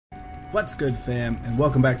What's good, fam, and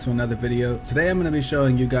welcome back to another video. Today I'm going to be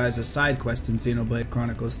showing you guys a side quest in XenoBlade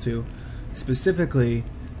Chronicles 2, specifically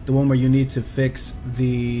the one where you need to fix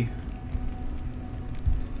the...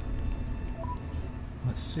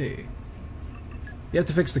 let's see. You have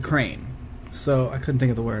to fix the crane. So, I couldn't think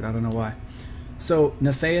of the word, I don't know why. So,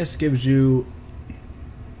 Natheus gives you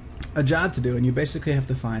a job to do, and you basically have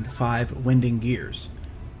to find 5 winding gears.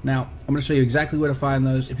 Now, I'm going to show you exactly where to find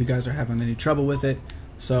those if you guys are having any trouble with it.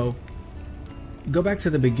 So, go back to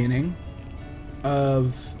the beginning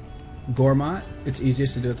of Gormott. It's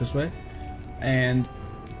easiest to do it this way. And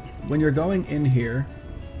when you're going in here,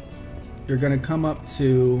 you're going to come up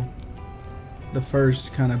to the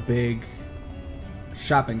first kind of big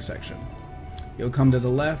shopping section. You'll come to the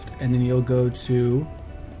left, and then you'll go to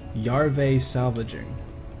Yarve Salvaging.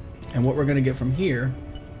 And what we're going to get from here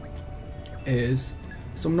is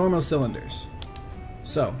some normal cylinders.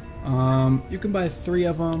 So, you can buy 3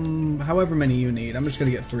 of them, however many you need. I'm just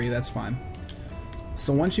going to get 3, that's fine.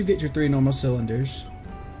 So once you get your 3 normal cylinders,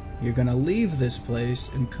 you're going to leave this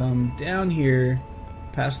place and come down here,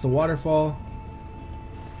 past the waterfall,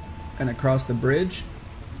 and across the bridge.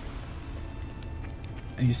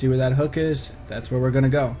 And you see where that hook is? That's where we're going to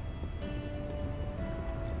go.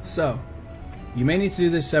 So, you may need to do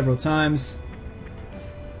this several times,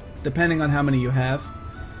 depending on how many you have.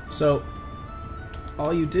 So,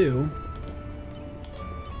 all you do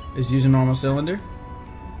is use a normal cylinder.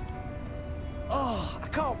 Oh, I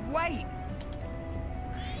can't wait!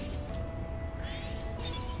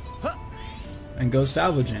 Huh. And go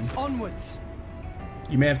salvaging. Onwards.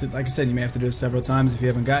 You may have to, like I said, you may have to do it several times if you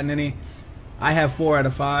haven't gotten any. I have 4 out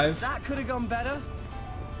of 5. That could have gone better.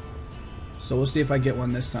 So we'll see if I get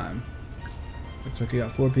one this time. Looks like you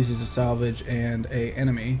got 4 pieces of salvage and a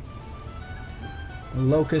enemy. A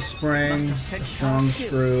locust spring, a strong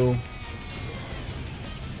screw,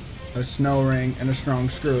 a snow ring, and a strong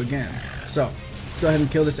screw again. So, let's go ahead and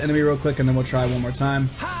kill this enemy real quick and then we'll try one more time.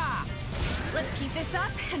 Ha! Let's keep this up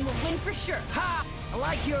and we'll win for sure. Ha! I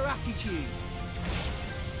like your attitude.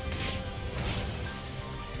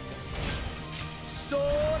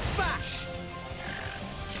 Sword bash!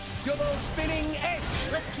 Double spinning edge!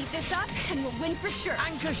 Let's keep this up and we'll win for sure.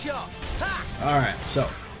 Anchor shot! Ha! Alright, so,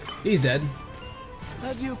 he's dead.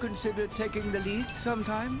 Have you considered taking the lead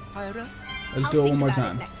sometime, Pyra? Let's do it one more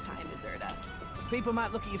time. Next time, Azurda. People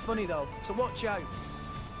might look at you funny though, so watch out.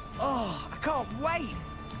 Oh, I can't wait!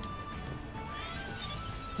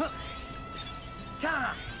 Huh.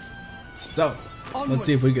 Ta! So, let's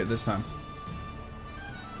see if we get this time.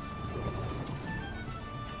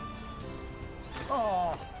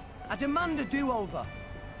 Oh, I demand a do-over.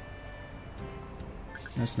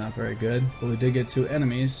 That's not very good, but we did get 2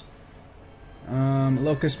 enemies.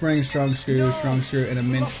 Locust spring, strong screw, and a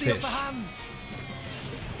mint fish.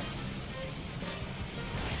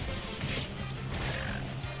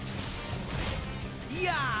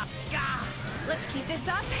 Yeah! Yeah! Let's keep this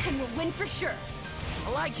up and we'll win for sure.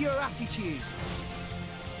 I like your attitude.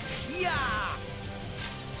 Yeah!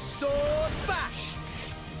 Sword bash!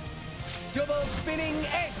 Double spinning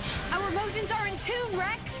edge! Our motions are in tune,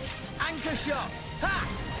 Rex. Anchor shot! Ha!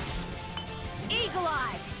 Eagle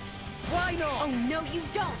eye. Why not? Oh, no, you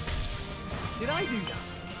don't. Did I do that?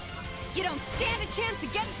 You don't stand a chance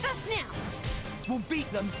against us now. We'll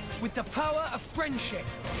beat them with the power of friendship.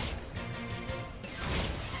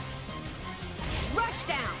 Rush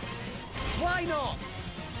down. Why not?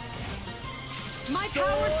 My Sword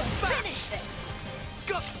powers will bash. finish this.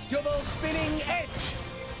 Got double spinning edge!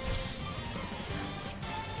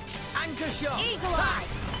 Anchor shot! Eagle Ha! eye.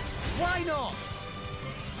 Why not?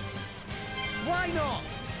 Why not?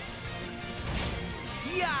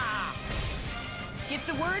 Yeah! Give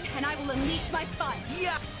the word and I will unleash my fire.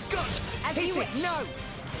 Yeah! Got! As Hit you it! wish. No!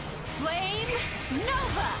 Flame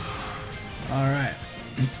Nova. Alright,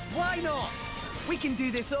 Why not? We can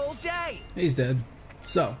do this all day! he's dead.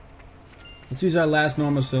 So, let's use our last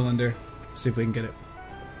normal cylinder, see if we can get it.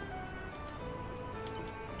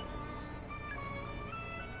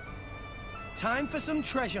 Time for some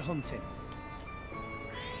treasure hunting.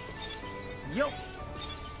 Yup!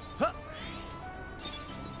 Huh.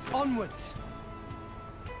 Onwards!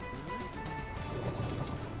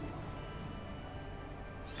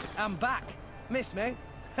 I'm back. Miss me?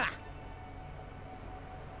 Ha!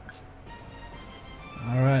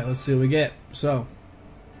 Alright, let's see what we get. So,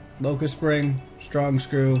 locust spring, strong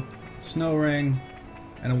screw, snow ring,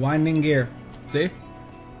 and a winding gear. See?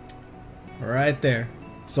 Right there.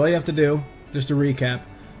 So all you have to do, just to recap,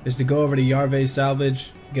 is to go over to Yarve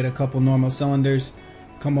Salvage, get a couple normal cylinders,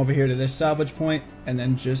 come over here to this salvage point, and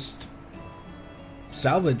then just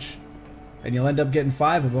salvage. And you'll end up getting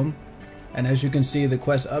 5 of them, And as you can see, the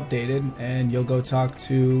quest updated, and you'll go talk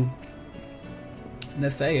to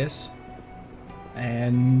Natheus,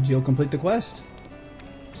 and you'll complete the quest.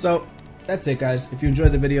 So that's it, guys. If you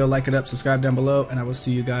enjoyed the video, like it up, subscribe down below, and I will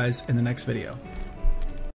see you guys in the next video.